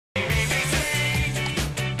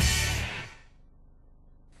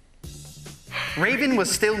Raven was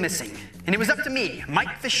still missing, and it was up to me,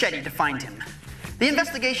 Mike Fischetti, to find him. The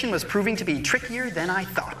investigation was proving to be trickier than I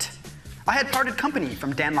thought. I had parted company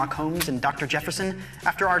from Danlock, Holmes, and Dr. Jefferson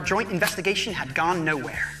after our joint investigation had gone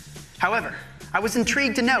nowhere. However, I was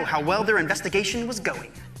intrigued to know how well their investigation was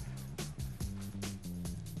going.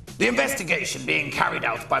 The investigation being carried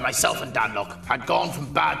out by myself and Danlock had gone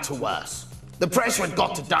from bad to worse. The pressure had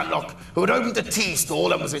got to Danlock, who had opened a tea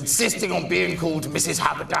stall and was insisting on being called Mrs.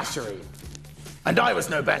 Haberdashery. And I was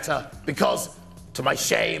no better because, to my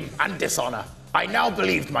shame and dishonour, I now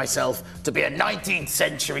believed myself to be a 19th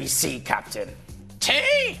century sea captain.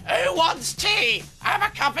 Tea? Who wants tea? Have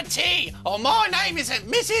a cup of tea. Or my name isn't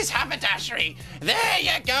Mrs. Haberdashery. There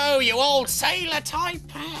you go, you old sailor type.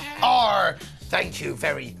 Or, thank you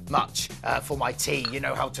very much for my tea. You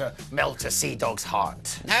know how to melt a sea dog's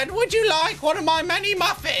heart. And would you like one of my many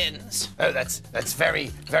muffins? Oh, that's very,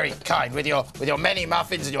 very kind. With your many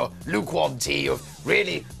muffins and your lukewarm tea, you've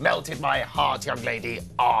really melted my heart, young lady.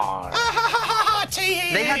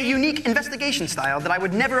 Tea! They had a unique investigation style that I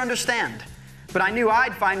would never understand. But I knew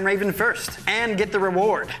I'd find Raven first and get the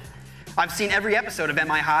reward. I've seen every episode of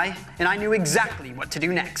MI High, and I knew exactly what to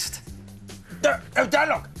do next.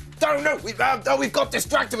 Danlock! No, we've got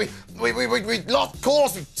distracted. We lost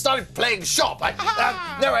course. We started playing shop.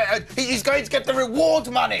 He's going to get the reward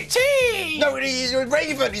money. Tea! No, he's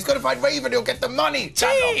Raven. He's going to find Raven. He'll get the money. Tea!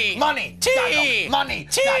 Danlock, money. Tea! Danlock, money.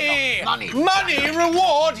 Tea! Danlock, money. Money,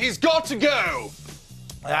 reward, he's got to go.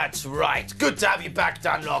 That's right. Good to have you back,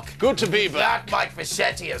 Danlock. Good to be back. That Mike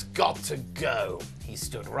Fischetti has got to go. He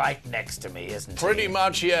stood right next to me, isn't he? Pretty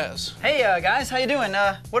much, yes. Hey, guys, how you doing?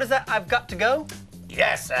 What is that? I've got to go?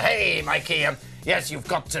 Yes, hey, Mikey. Yes, you've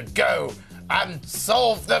got to go and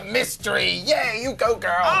solve the mystery. Yeah, you go,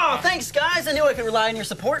 girl. Oh, thanks, guys. I knew I could rely on your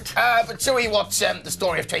support. But shall we watch the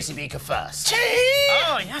story of Tracy Beaker first? Tea!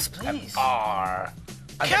 Oh, yes, please.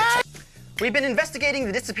 We've been investigating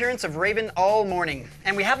the disappearance of Raven all morning,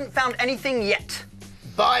 and we haven't found anything yet.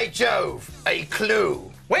 By Jove, a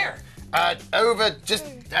clue. Where?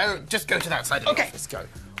 Just go to that side of the office. Go.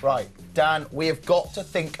 Right, Dan, we have got to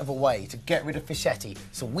think of a way to get rid of Fischetti,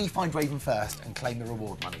 so we find Raven first and claim the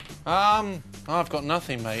reward money. I've got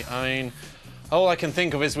nothing, mate. I mean, all I can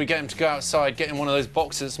think of is we get him to go outside, get in one of those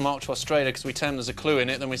boxes marked to Australia, because we tell him there's a clue in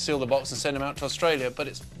it, then we seal the box and send him out to Australia, but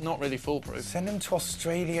it's not really foolproof. Send him to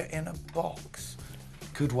Australia in a box.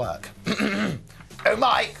 Good work. Oh,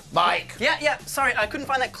 Mike. Yeah, sorry, I couldn't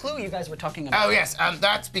find that clue you guys were talking about. Oh, yes,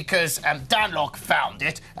 that's because Danlock found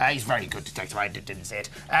it. He's a very good detective, I didn't say it.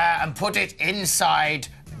 And put it inside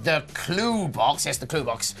the clue box. Yes, the clue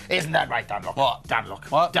box. Isn't that right, Danlock? What? Danlock.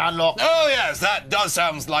 What? Danlock. Oh, yes, that does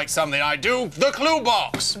sound like something I do. The clue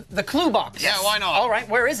box. The clue box? Yeah, why not? All right,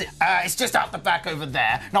 where is it? It's just out the back over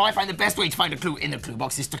there. Now, I find the best way to find a clue in the clue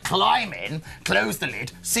box is to climb in, close the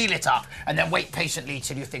lid, seal it up, and then wait patiently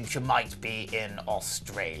till you think you might be in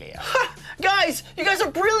Australia. Guys, you guys are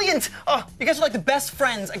brilliant. Oh, you guys are like the best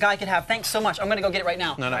friends a guy could have. Thanks so much. I'm gonna go get it right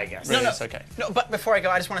now. No, I guess. really, No. it's okay. No, but before I go,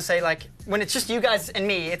 I just want to say, like, when it's just you guys and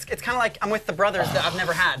me, it's kind of like I'm with the brothers that I've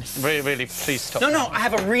never had. Really, please stop. No, I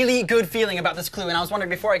have a really good feeling about this clue, and I was wondering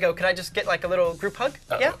before I go, could I just get like a little group hug?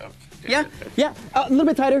 Yeah? Yeah? A little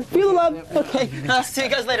bit tighter. Feel the love. Okay. See you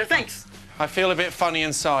guys later. Thanks. I feel a bit funny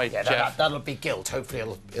inside, Yeah, Jeff. that'll be guilt. Hopefully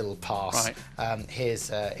it'll pass. Right. Here's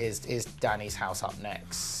Danny's house up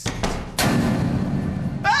next.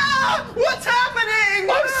 What's happening?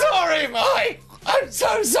 I'm sorry, Mike. I'm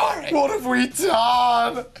so sorry. What have we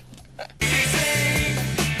done?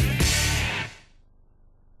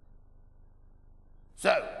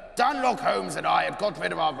 So, Danlock, Holmes and I had got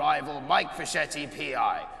rid of our rival, Mike Fischetti,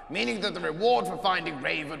 PI, meaning that the reward for finding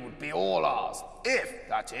Raven would be all ours, if,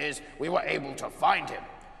 that is, we were able to find him.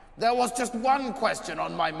 There was just one question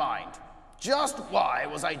on my mind. Just why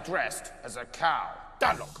was I dressed as a cow?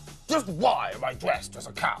 Danlock, just why am I dressed as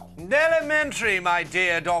a cow? Elementary, my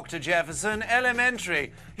dear Dr. Jefferson,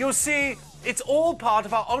 elementary. You see, it's all part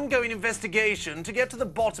of our ongoing investigation to get to the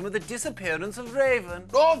bottom of the disappearance of Raven.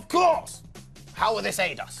 Of course! How will this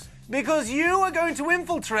aid us? Because you are going to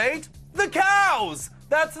infiltrate the cows!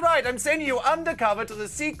 That's right, I'm sending you undercover to the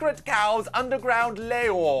secret cows' underground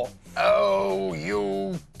lair. Oh,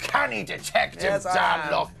 you canny detective, Yes, I am.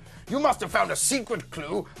 Danlock. You must have found a secret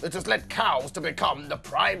clue that has led cows to become the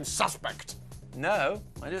prime suspect. No,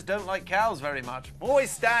 I just don't like cows very much. Always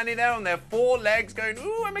standing there on their four legs going,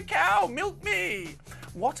 ooh, I'm a cow, milk me.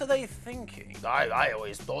 What are they thinking? I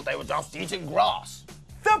always thought they were just eating grass.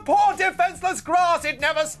 The poor defenseless grass, it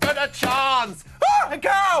never stood a chance. Ah, a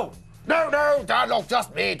cow! No, Danlock,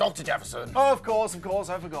 just me, Dr. Jefferson. Oh, of course,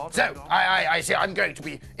 I forgot. So, I see, I'm going to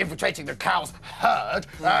be infiltrating the cow's herd.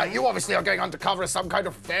 You obviously are going undercover as some kind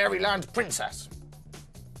of fairyland princess.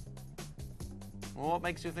 Well, what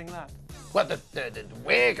makes you think that? Well, the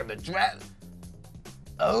wig and the dress.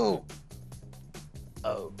 Oh.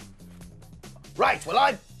 Right,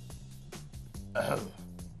 well,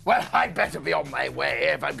 well, I'd better be on my way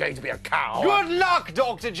if I'm going to be a cow. Good luck,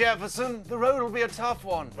 Dr. Jefferson. The road will be a tough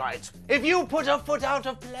one. Right. If you put a foot out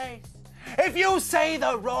of place, if you say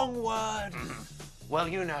the wrong word, well,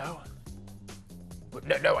 you know.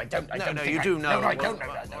 No, I don't. No, you do know. No, I don't know.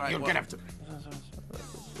 Right, You're going to have to...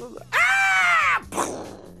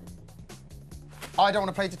 I don't want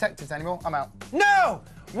to play detectives anymore. I'm out. No!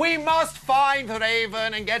 We must find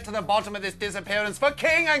Raven and get to the bottom of this disappearance for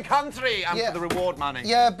king and country and for the reward money.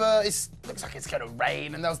 Yeah, but it looks like it's going to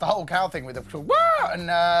rain, and there was the whole cow thing with the wah! And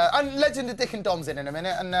Legend of Dick and Dom's in a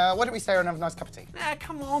minute, and why don't we stay here and have a nice cup of tea?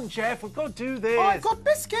 Come on, Jeff, we've got to do this. Oh, I've got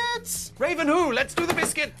biscuits! Raven who? Let's do the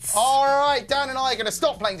biscuits. All right, Dan and I are going to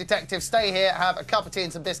stop playing detective, stay here, have a cup of tea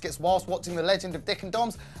and some biscuits whilst watching The Legend of Dick and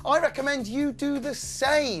Dom's. I recommend you do the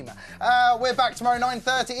same. We're back tomorrow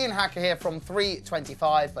 9:30 in Hacker here from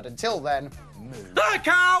 3:25, but until then, move.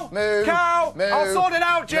 Cow! Move. Cow! Move. I'll sort it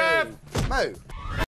out, Jeff! Move.